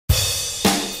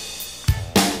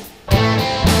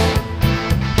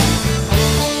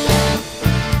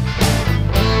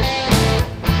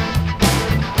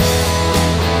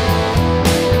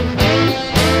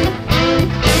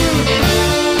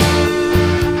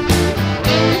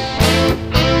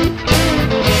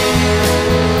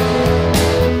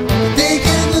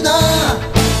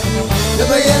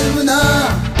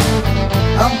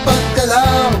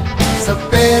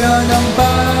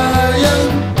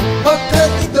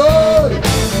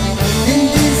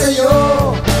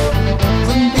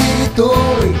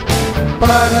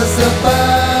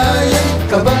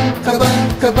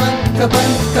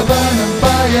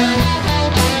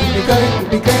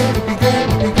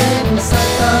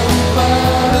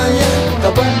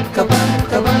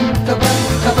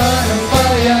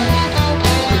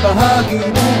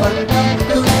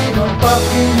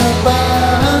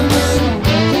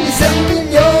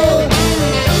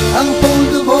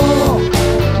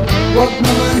Huwag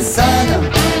naman sana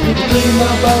ito'y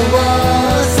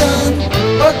mabawasan,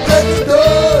 pagkat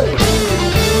ito'y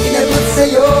inabot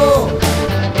sa'yo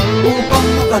upang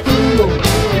makatulong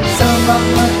sa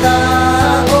mga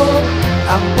tao.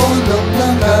 Ang pondong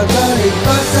ng gagaling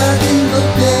pa sa ating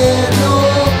gobyerno,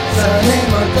 sana'y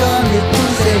magamit mo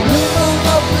sa inyong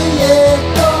mga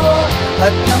proyekto,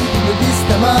 at nang pinubis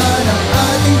naman ang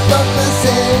ating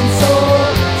pagkasenso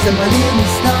sa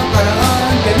malinis na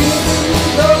paraan. Gamitin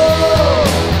ito,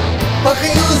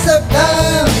 pakiusap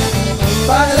lang,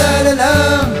 paalala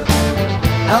lang,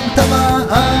 ang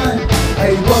tamaan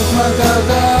ay huwag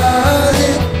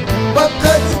magagalit,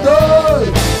 pagkat ito'y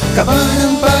kaban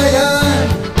ng bayan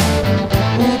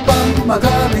upang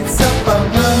magamit sa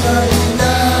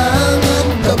pangangailangan.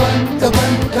 Kaban,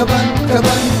 kaban, kaban,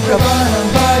 kaban, kaban ng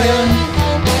bayan.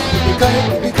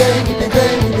 Ibigay, ibigay,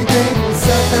 ibigay, ibigay mo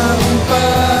sa taong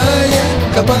bayan.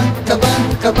 Kaban, kaban,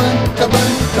 kaban,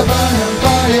 kaban, kaban ng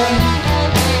bayan.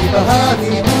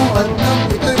 Ibahagi